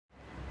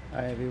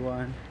Hi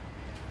everyone,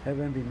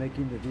 haven't been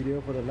making the video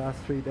for the last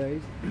 3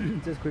 days.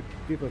 Just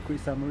give a quick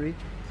summary.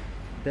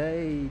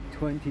 Day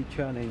 20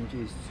 challenge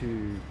is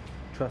to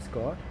trust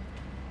God.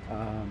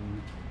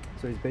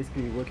 So it's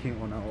basically working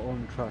on our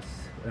own trust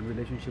and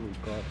relationship with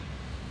God.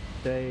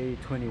 Day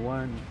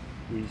 21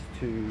 is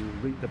to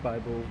read the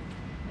Bible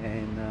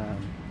and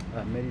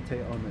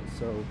meditate on it.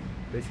 So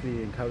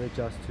basically encourage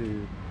us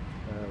to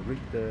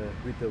read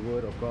the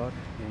Word of God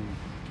and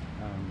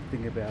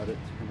think about it,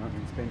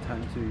 and spend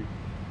time to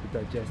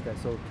digest that.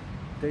 So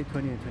day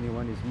 20 and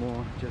 21 is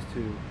more just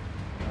to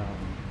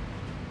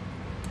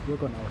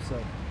work on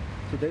ourselves.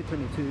 So day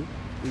 22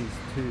 is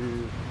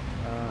to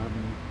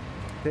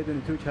day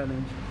 22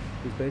 challenge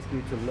is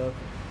basically to love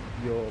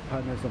your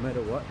partners no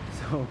matter what.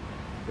 So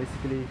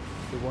basically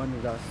they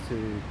wanted us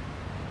to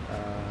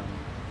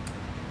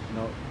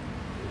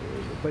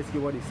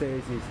basically what it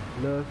says is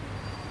love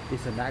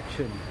is an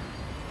action,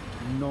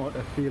 not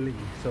a feeling.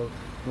 So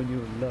when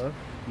you love,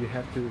 you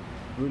have to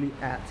really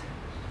act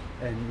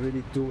and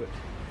really do it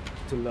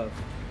to love,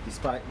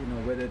 despite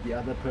whether the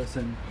other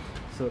person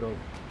sort of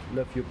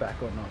love you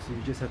back or not. So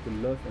you just have to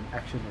love and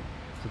action it.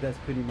 So that's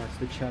pretty much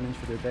the challenge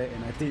for the day,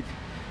 and I did,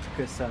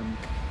 because I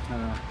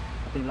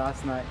think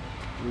last night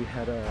we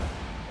had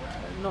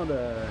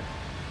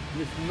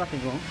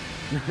nothing wrong.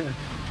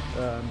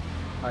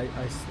 I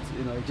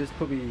just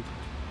probably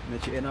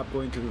end up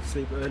going to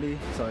sleep early,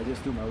 so I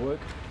just do my work.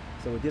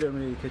 So we didn't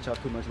really catch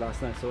up too much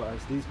last night. So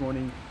as this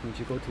morning when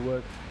she go to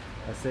work,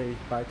 I say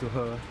bye to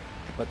her.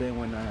 But then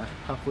when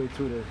halfway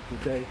through the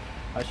day,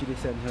 I actually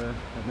sent her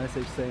a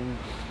message saying,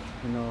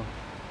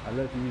 I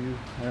love you,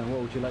 and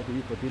what would you like to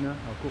eat for dinner?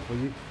 I'll cook for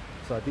you.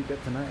 So I did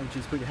that tonight, and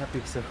she's pretty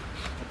happy. So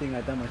I think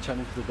I've done my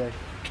challenge for the day.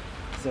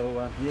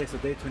 So yeah, so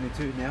day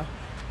 22 now,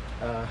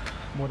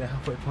 more than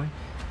halfway point.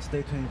 It's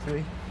day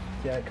 23.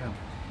 Here I come.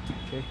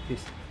 Okay,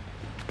 peace.